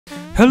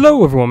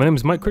Hello everyone, my name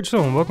is Mike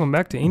Critchlow and welcome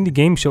back to Indie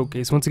Game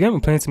Showcase. Once again, we're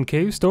playing some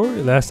cave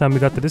story. Last time we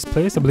got to this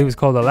place, I believe it's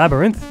called a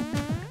labyrinth.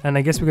 And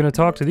I guess we're going to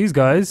talk to these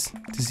guys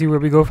to see where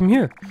we go from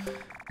here.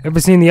 Ever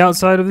seen the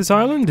outside of this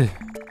island?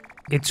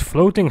 It's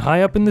floating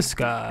high up in the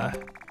sky.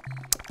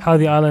 How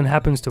the island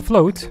happens to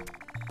float,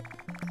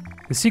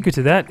 the secret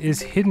to that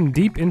is hidden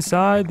deep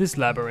inside this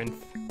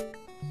labyrinth.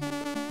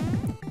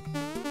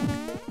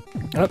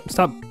 Oh,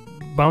 stop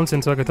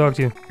bouncing so I can talk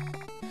to you.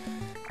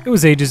 It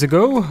was ages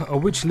ago, a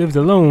witch lived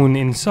alone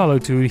in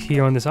solitude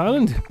here on this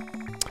island.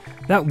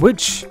 That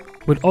witch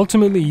would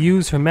ultimately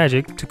use her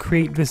magic to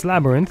create this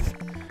labyrinth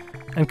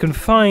and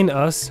confine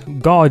us,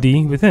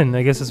 gaudy, within.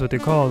 I guess that's what they're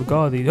called,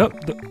 gaudy. Oh,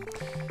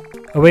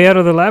 a way out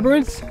of the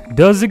labyrinth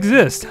does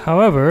exist.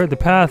 However, the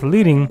path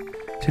leading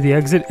to the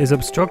exit is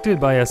obstructed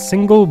by a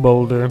single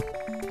boulder.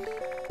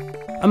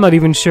 I'm not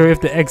even sure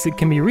if the exit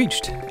can be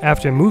reached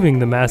after moving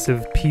the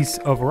massive piece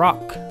of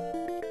rock.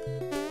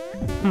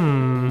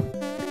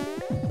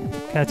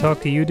 Can I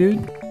talk to you,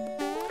 dude?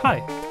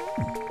 Hi.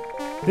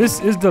 This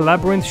is the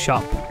labyrinth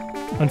shop.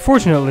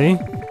 Unfortunately,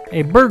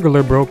 a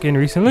burglar broke in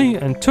recently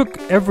and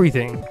took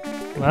everything.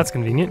 Well, that's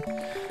convenient.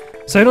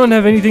 So I don't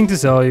have anything to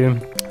sell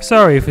you.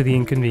 Sorry for the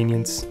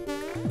inconvenience.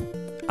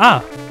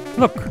 Ah,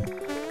 look.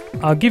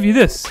 I'll give you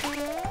this.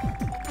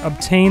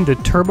 Obtain the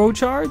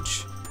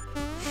turbocharge?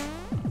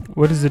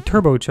 What is the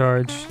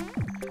turbocharge?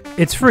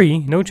 It's free,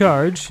 no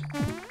charge.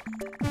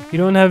 You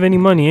don't have any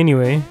money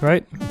anyway,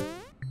 right?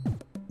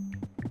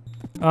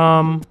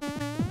 How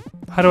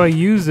do I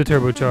use the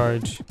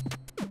turbocharge?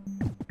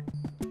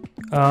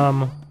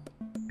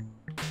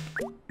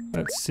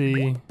 Let's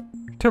see.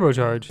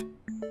 Turbocharge.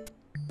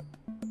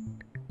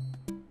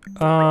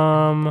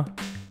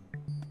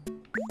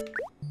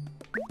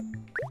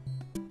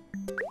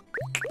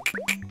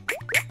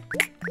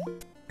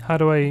 How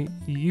do I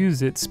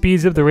use it?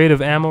 Speeds up the rate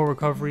of ammo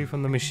recovery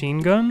from the machine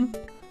gun?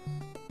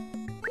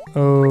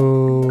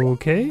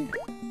 Okay.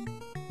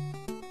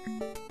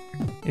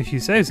 If you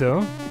say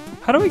so.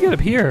 How do I get up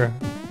here?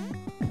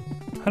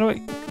 How do I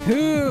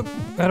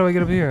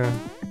get up here?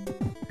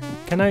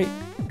 Can I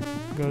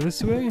go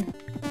this way?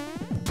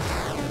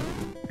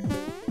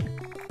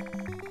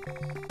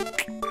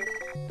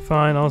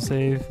 Fine, I'll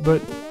save.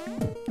 But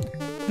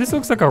this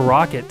looks like a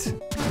rocket.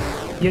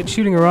 Yet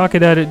shooting a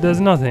rocket at it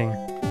does nothing.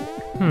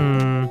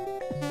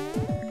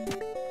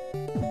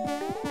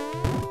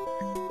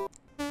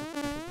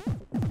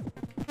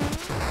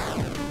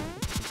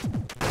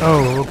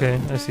 Oh, okay.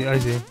 I see.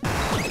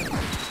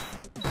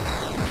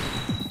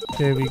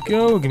 There we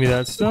go. Give me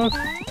that stuff.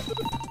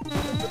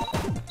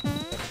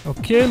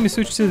 Okay, let me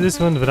switch to this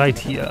one right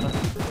here.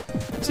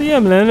 So yeah,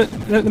 man,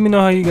 let me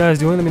know how you guys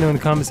doing. Let me know in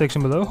the comment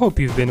section below. Hope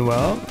you've been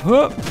well.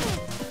 Oh,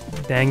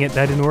 dang it,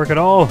 that didn't work at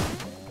all.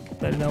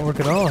 That did not work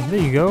at all. There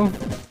you go.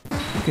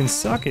 You can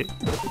suck it.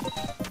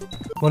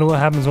 Wonder what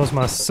happens once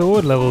my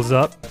sword levels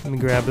up. Let me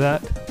grab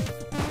that.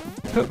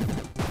 Oh,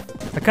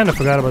 I kind of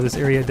forgot about this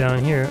area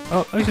down here.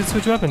 Oh, I should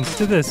switch weapons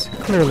to this,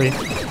 clearly.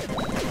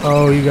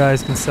 Oh, you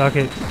guys can suck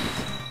it.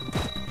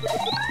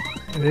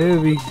 There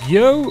we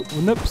go.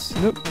 Nope.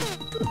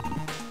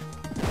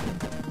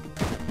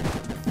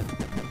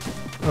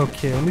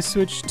 Okay, let me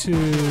switch to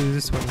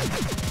this one.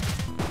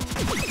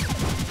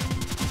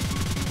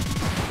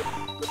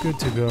 Good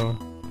to go.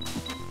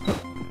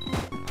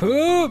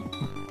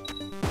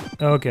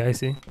 Okay, I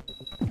see.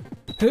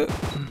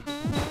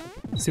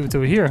 Let's see what's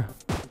over here.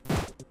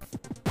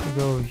 We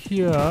go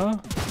here.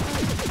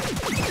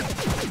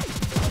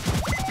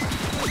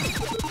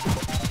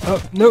 Oh,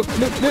 nope.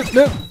 Okay,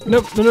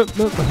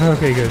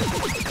 good.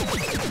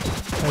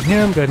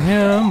 Got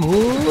him.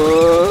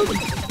 Whoa.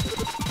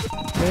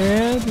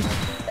 And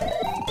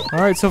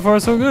alright, so far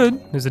so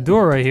good. There's a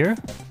door right here.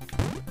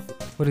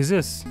 What is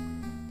this?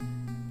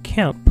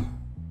 Camp.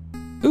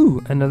 Ooh,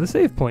 another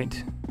save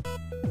point.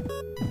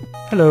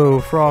 Hello,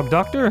 Frog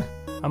Doctor.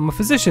 I'm a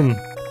physician.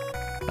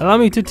 Allow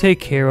me to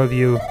take care of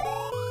you.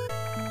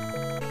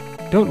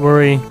 Don't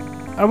worry,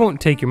 I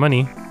won't take your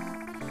money.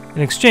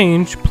 In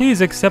exchange,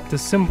 please accept a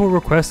simple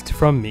request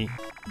from me.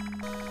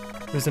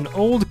 There's an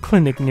old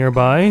clinic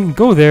nearby.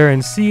 Go there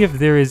and see if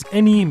there is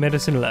any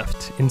medicine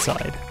left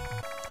inside.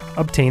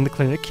 Obtain the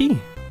clinic key.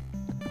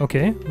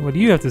 Okay, what do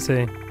you have to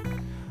say?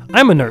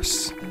 I'm a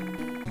nurse.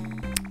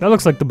 That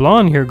looks like the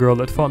blonde-haired girl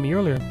that fought me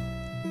earlier.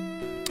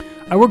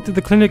 I worked at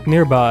the clinic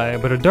nearby,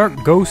 but a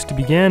dark ghost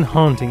began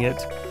haunting it.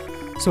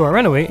 So I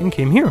ran away and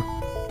came here.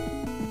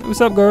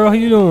 What's up, girl? How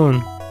you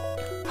doing?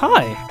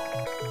 Hi.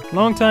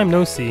 Long time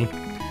no see.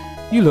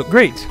 You look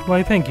great.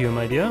 Why, thank you,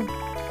 my dear.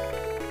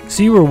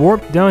 So you were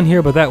warped down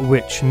here by that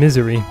witch,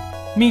 Misery.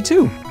 Me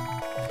too.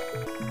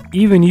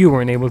 Even you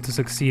weren't able to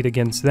succeed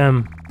against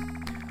them.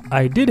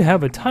 I did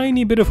have a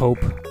tiny bit of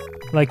hope.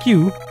 Like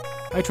you,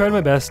 I tried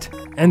my best,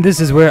 and this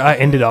is where I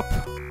ended up.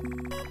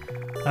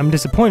 I'm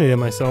disappointed in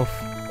myself.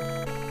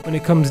 When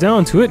it comes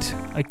down to it,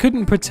 I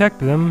couldn't protect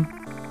them.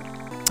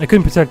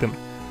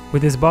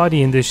 With his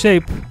body in this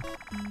shape,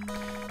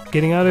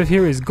 getting out of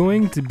here is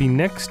going to be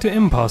next to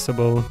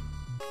impossible.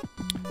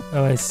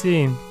 Oh, I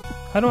see.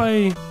 How do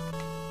I...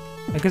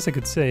 I guess I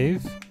could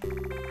save.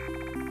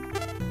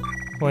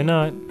 Why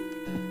not?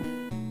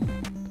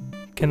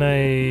 Can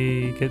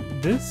I get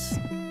this?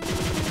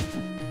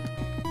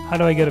 How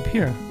do I get up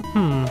here?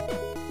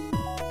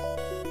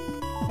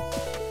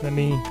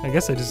 I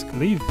guess I just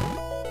leave.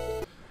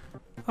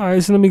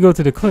 Alright, so let me go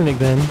to the clinic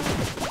then.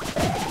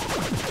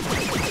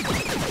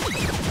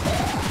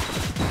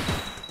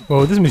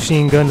 Whoa, this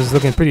machine gun is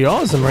looking pretty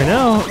awesome right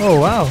now. Oh,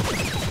 wow.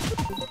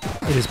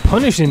 It is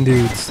punishing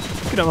dudes.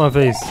 Get out my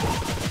face.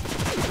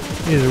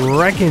 It is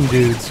wrecking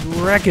dudes.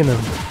 Wrecking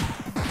them.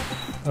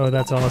 Oh,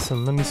 that's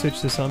awesome. Let me switch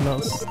to something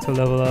else to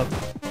level up.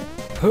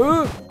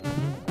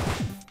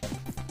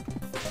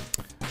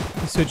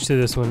 Let's switch to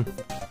this one.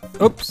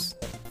 Oops.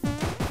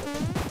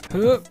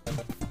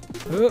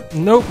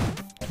 Nope.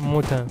 One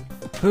more time.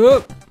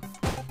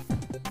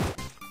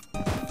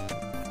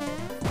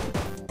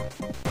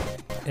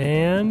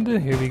 And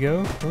here we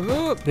go.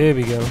 There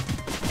we go.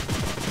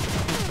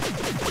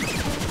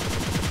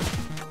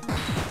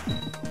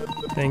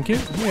 Thank you.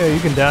 Yeah, you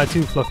can die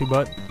too, fluffy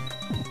butt.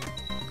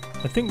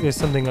 I think there's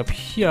something up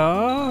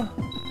here.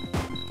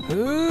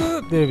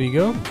 There we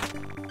go.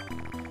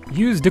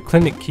 Use the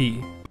clinic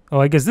key. Oh,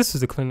 I guess this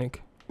is the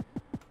clinic.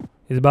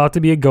 There's about to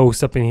be a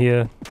ghost up in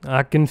here.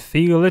 I can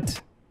feel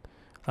it.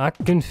 I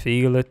can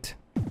feel it.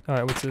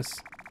 Alright, what's this?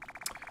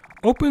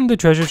 Open the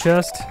treasure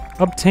chest.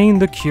 Obtain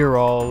the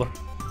cure-all.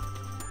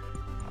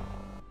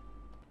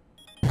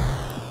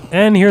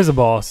 And here's a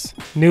boss.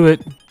 Knew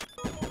it.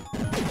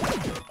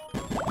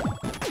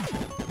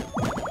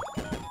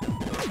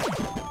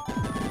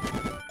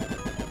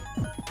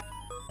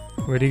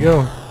 Where'd he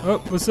go?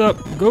 Oh, what's up,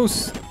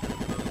 ghost?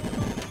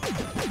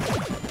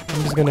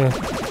 I'm just gonna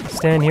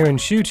stand here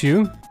and shoot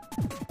you.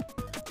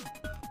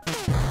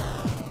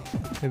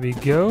 There we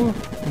go.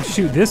 And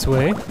shoot this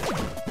way.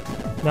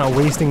 Not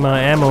wasting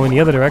my ammo in the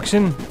other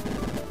direction.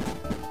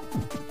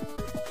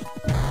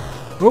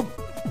 Oh,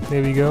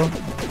 there we go.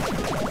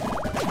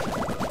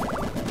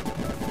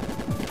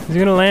 Is he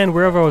gonna land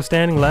wherever I was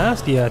standing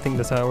last? Yeah, I think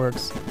that's how it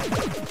works. I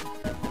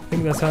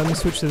think that's how. Let me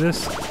switch to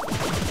this.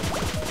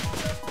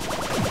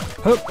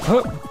 Hup,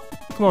 hup.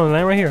 Come on,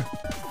 land right here.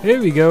 There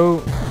we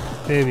go.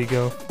 There we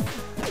go.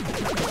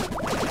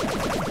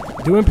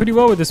 Doing pretty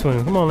well with this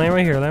one. Come on, land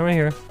right here. Land right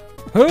here.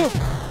 Hup.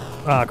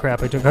 Ah,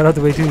 crap. I got out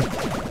the way too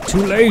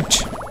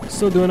late.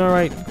 Still doing all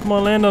right. Come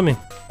on, land on me.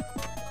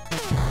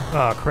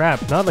 Ah,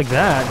 crap. Not like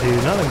that,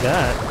 dude. Not like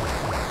that.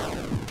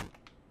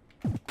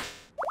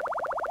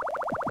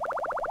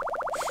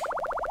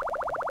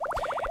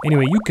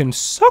 Anyway, you can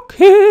suck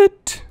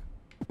it.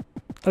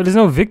 Oh, there's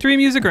no victory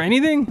music or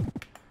anything?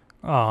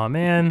 Aw,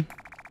 man.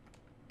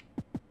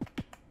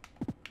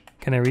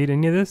 Can I read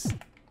any of this?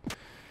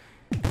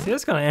 See,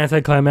 that's kind of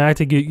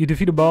anticlimactic. You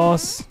defeat a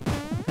boss,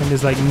 and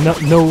there's like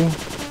no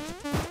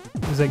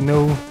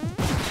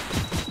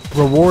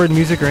reward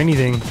music or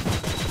anything.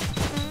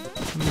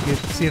 Let me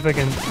see if I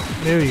can.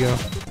 There we go.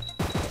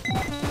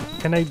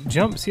 Can I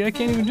jump? See, I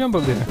can't even jump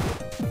up there.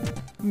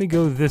 Let me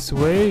go this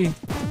way.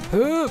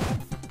 Hup.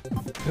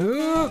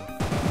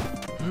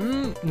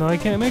 No, I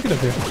can't make it up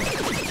there.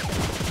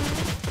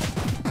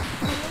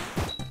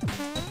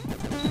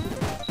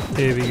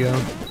 There we go.